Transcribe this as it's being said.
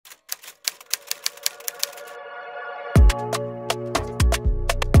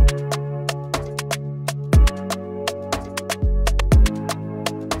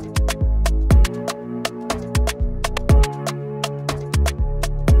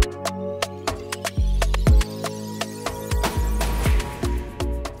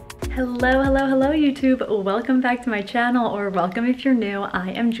Hello, hello, hello YouTube. Welcome back to my channel, or welcome if you're new.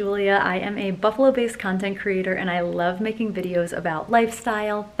 I am Julia. I am a Buffalo-based content creator and I love making videos about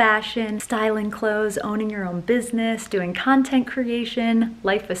lifestyle, fashion, styling clothes, owning your own business, doing content creation,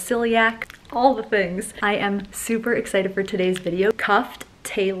 life a celiac, all the things. I am super excited for today's video. Cuffed,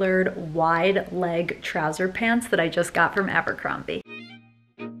 tailored, wide leg trouser pants that I just got from Abercrombie.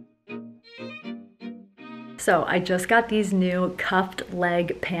 So I just got these new cuffed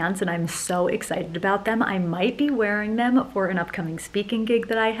leg pants and I'm so excited about them. I might be wearing them for an upcoming speaking gig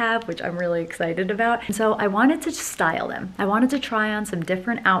that I have, which I'm really excited about. And so I wanted to style them. I wanted to try on some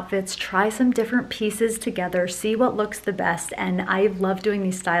different outfits, try some different pieces together, see what looks the best. And I love doing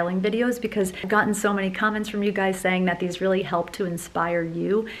these styling videos because I've gotten so many comments from you guys saying that these really help to inspire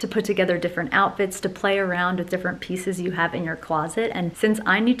you to put together different outfits, to play around with different pieces you have in your closet. And since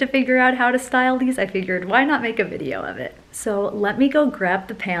I need to figure out how to style these, I figured why not make a video of it. So let me go grab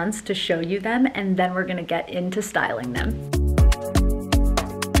the pants to show you them and then we're gonna get into styling them.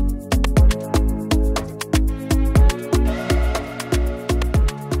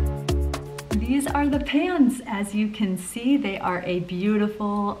 These are the pants. As you can see, they are a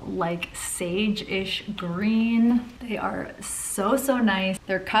beautiful, like sage-ish green. They are so nice.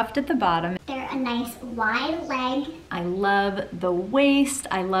 They're cuffed at the bottom. They're a nice wide leg. I love the waist.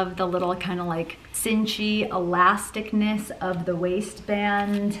 I love the little kind of like cinchy elasticness of the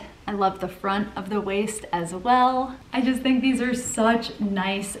waistband. I love the front of the waist as well. I just think these are such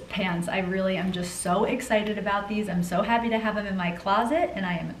nice pants. I really am just so excited about these. I'm so happy to have them in my closet and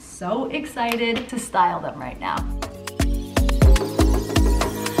I am so excited to style them right now.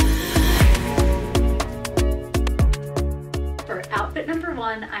 For outfit number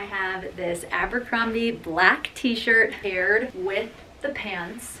one, I have this Abercrombie black t-shirt paired with the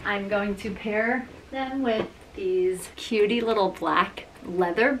pants. I'm going to pair them with these cutie little black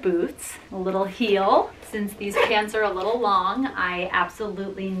leather boots, a little heel. Since these pants are a little long, I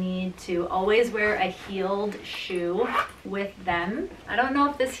absolutely need to always wear a heeled shoe with them. I don't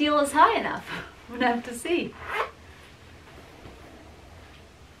know if this heel is high enough. I'm gonna have to see.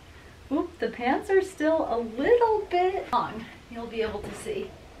 Oop, the pants are still a little bit long. You'll be able to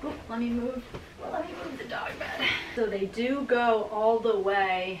see. Oop, let me move the dog bed. So they do go all the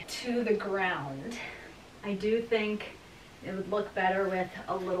way to the ground. I do think it would look better with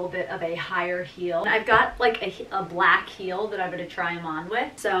a little bit of a higher heel. I've got like a black heel that I'm gonna try them on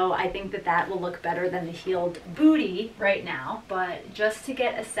with. So I think that that will look better than the heeled booty right now. But just to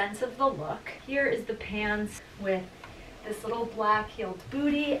get a sense of the look, here is the pants with this little black heeled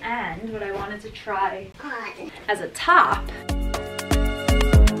booty and what I wanted to try on as a top.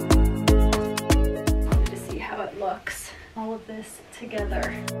 To see how it looks, all of this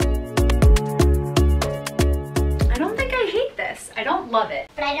together. I don't think I hate this. I don't love it.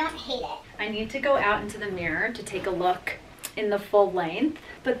 But I don't hate it. I need to go out into the mirror to take a look in the full length.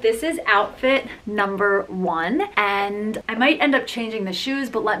 But this is outfit number one. And I might end up changing the shoes,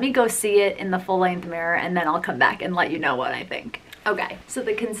 but let me go see it in the full length mirror and then I'll come back and let you know what I think. Okay, so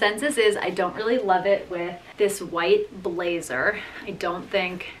the consensus is I don't really love it with this white blazer. I don't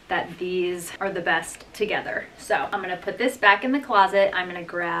think that these are the best together. So I'm gonna put this back in the closet. I'm gonna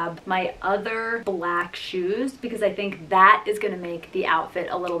grab my other black shoes because I think that is gonna make the outfit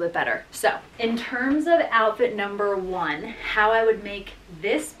a little bit better. So in terms of outfit number one, how I would make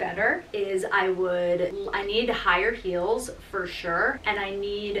this better is I need higher heels for sure, and I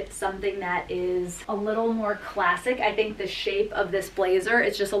need something that is a little more classic. I think the shape of this blazer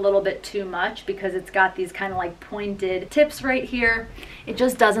is just a little bit too much because it's got these kind of like pointed tips right here. It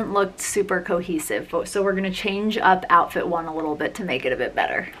just doesn't look super cohesive. So we're gonna change up outfit one a little bit to make it a bit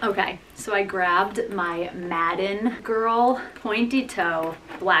better. Okay, so I grabbed my Madden Girl pointy toe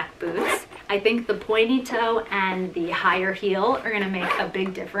black boots. I think the pointy toe and the higher heel are gonna make a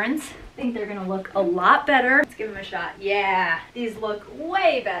big difference. I think they're gonna look a lot better. Let's give them a shot. Yeah, these look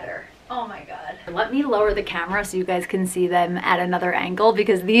way better. Oh my God. Let me lower the camera so you guys can see them at another angle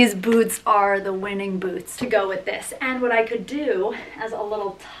because these boots are the winning boots to go with this. And what I could do as a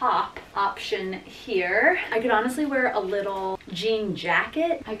little top option here, I could honestly wear a little jean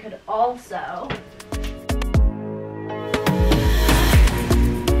jacket. I could also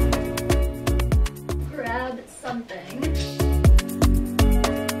grab something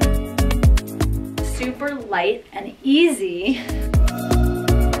super light and easy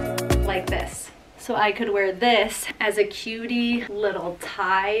like this. So I could wear this as a cutie little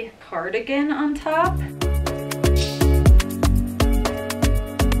tie cardigan on top.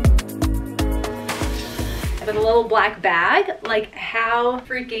 With a little black bag, like how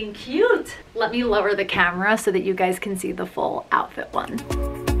freaking cute. Let me lower the camera so that you guys can see the full outfit one.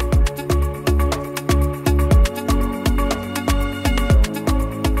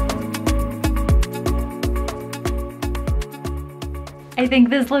 I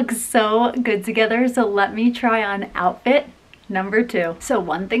think this looks so good together, so let me try on outfit number 2. So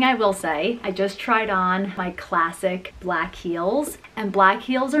one thing I will say, I just tried on my classic black heels, and black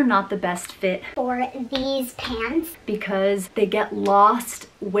heels are not the best fit For these pants. because they get lost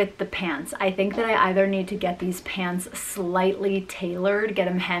with the pants. I think that I either need to get these pants slightly tailored, get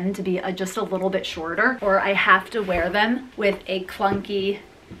them hemmed to be just a little bit shorter, or I have to wear them with a clunky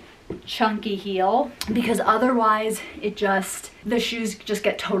chunky heel, because otherwise the shoes just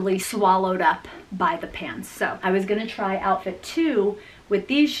get totally swallowed up by the pants. So I was gonna try outfit 2 with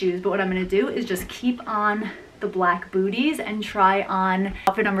these shoes, but what I'm gonna do is just keep on the black booties and try on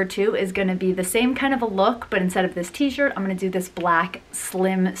outfit number 2 is gonna be the same kind of a look, but instead of this t-shirt, I'm gonna do this black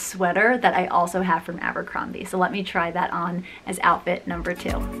slim sweater that I also have from Abercrombie. So let me try that on as outfit number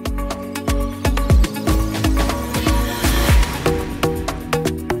 2.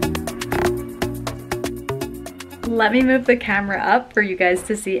 Let me move the camera up for you guys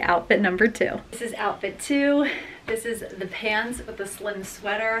to see outfit number 2. This is outfit 2. This is the pants with the slim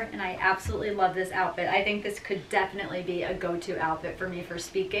sweater, and I absolutely love this outfit. I think this could definitely be a go-to outfit for me for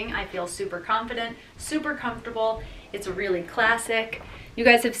speaking. I feel super confident, super comfortable. It's really classic. You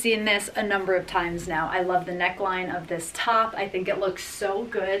guys have seen this a number of times now. I love the neckline of this top. I think it looks so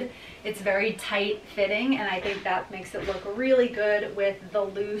good. It's very tight fitting, and I think that makes it look really good with the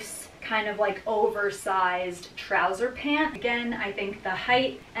loose, kind of like oversized trouser pant. Again, I think the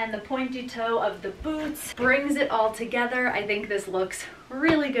height and the pointy toe of the boots brings it all together. I think this looks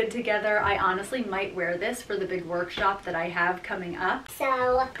really good together. I honestly might wear this for the big workshop that I have coming up.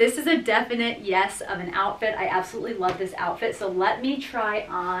 So this is a definite yes of an outfit. I absolutely love this outfit. So let me try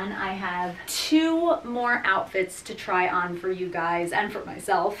on. I have 2 more outfits to try on for you guys and for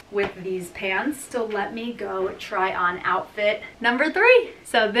myself with these pants. So let me go try on outfit number 3.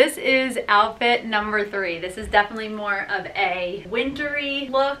 So this is outfit number 3. This is definitely more of a wintry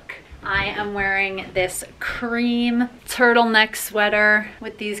look. I am wearing this cream turtleneck sweater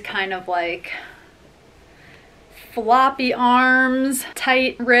with these kind of like floppy arms,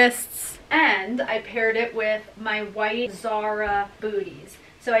 tight wrists, and I paired it with my white Zara booties.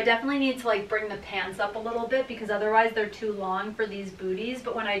 So I definitely need to like bring the pants up a little bit because otherwise they're too long for these booties,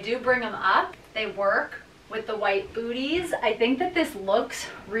 but when I do bring them up, they work with the white booties. I think that this looks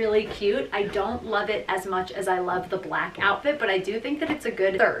really cute. I don't love it as much as I love the black outfit, but I do think that it's a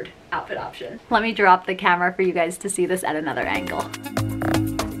good 3rd outfit option. Let me drop the camera for you guys to see this at another angle.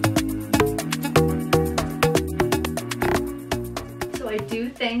 So I do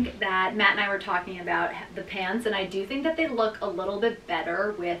think that Matt and I were talking about the pants, and I do think that they look a little bit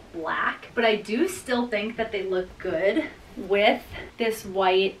better with black, but I do still think that they look good with this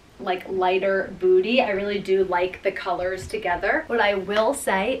white like lighter booty. I really do like the colors together. What I will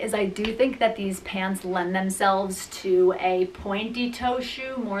say is I do think that these pants lend themselves to a pointy toe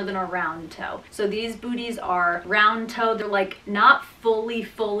shoe more than a round toe. So these booties are round toe. They're like not fully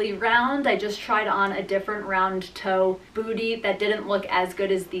round. I just tried on a different round toe booty that didn't look as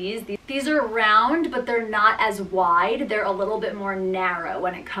good as these. These are round, but they're not as wide. They're a little bit more narrow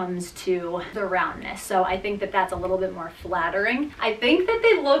when it comes to the roundness. So I think that that's a little bit more flattering. I think that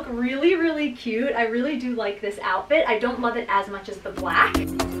they look really cute. I really do like this outfit. I don't love it as much as the black,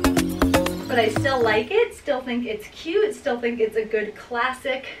 but I still like it. Still think it's cute. Still think it's a good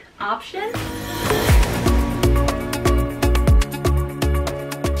classic option.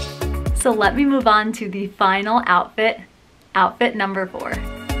 So let me move on to the final outfit, outfit number 4.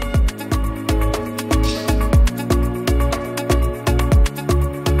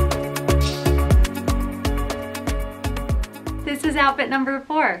 This is outfit number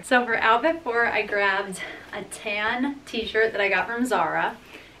 4. So for outfit 4, I grabbed a tan t-shirt that I got from Zara,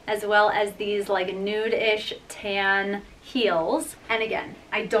 as well as these like nude-ish tan heels. And again,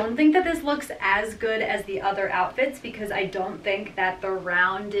 I don't think that this looks as good as the other outfits because I don't think that the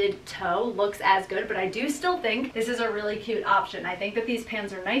rounded toe looks as good, but I do still think this is a really cute option. I think that these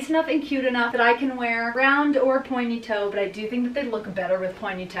pants are nice enough and cute enough that I can wear round or pointy toe, but I do think that they look better with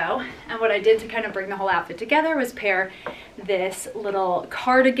pointy toe. And what I did to kind of bring the whole outfit together was pair this little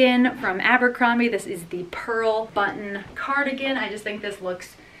cardigan from Abercrombie. This is the pearl button cardigan. I just think this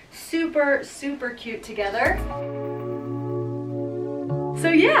looks super cute together. So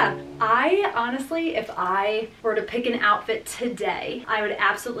yeah, I honestly, if I were to pick an outfit today, I would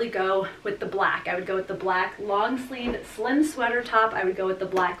absolutely go with the black. I would go with the black long sleeve slim sweater top. I would go with the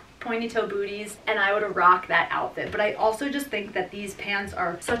black pointy toe booties, and I would rock that outfit. But I also just think that these pants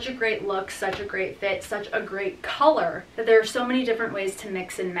are such a great look, such a great fit, such a great color, that there are so many different ways to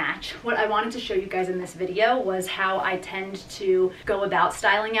mix and match. What I wanted to show you guys in this video was how I tend to go about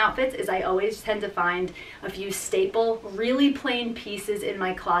styling outfits. Is I always tend to find a few staple, really plain pieces in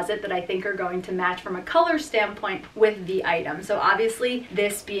my closet that I think are going to match from a color standpoint with the item. So obviously,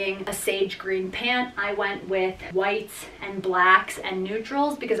 this being a sage green pant, I went with whites and blacks and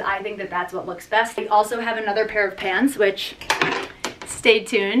neutrals because I think that that's what looks best. I also have another pair of pants, which stay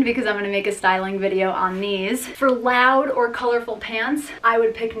tuned because I'm going to make a styling video on these. For loud or colorful pants, I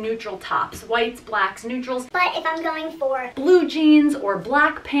would pick neutral tops, whites, blacks, neutrals. But if I'm going for blue jeans or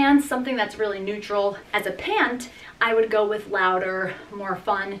black pants, something that's really neutral as a pant, I would go with louder, more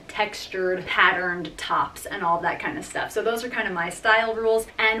fun, textured, patterned tops and all that kind of stuff. So those are kind of my style rules.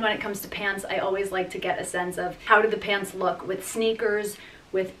 And when it comes to pants, I always like to get a sense of how do the pants look with sneakers,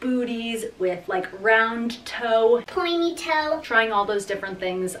 with booties, with like round toe, pointy toe, trying all those different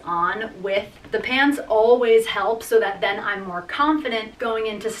things on with the pants always helps so that then I'm more confident going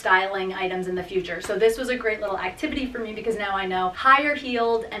into styling items in the future. So this was a great little activity for me because now I know higher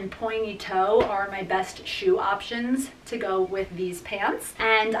heeled and pointy toe are my best shoe options to go with these pants.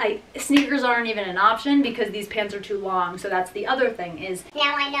 And sneakers aren't even an option because these pants are too long. So that's the other thing is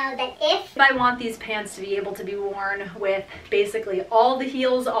now I know that if I want these pants to be able to be worn with basically all the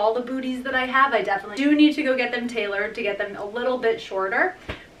heels, all the booties that I have, I definitely do need to go get them tailored to get them a little bit shorter.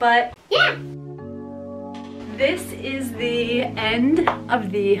 But yeah. This is the end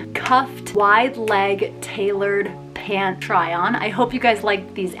of the cuffed wide leg tailored pant try on. I hope you guys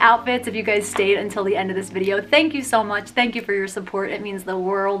liked these outfits. If you guys stayed until the end of this video, thank you so much. Thank you for your support. It means the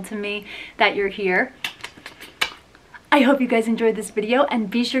world to me that you're here. I hope you guys enjoyed this video and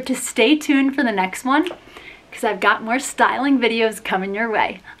be sure to stay tuned for the next one because I've got more styling videos coming your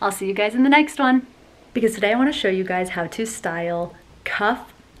way. I'll see you guys in the next one. Because today I want to show you guys how to style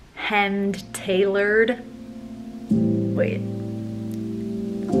cuff hemmed tailored, wait.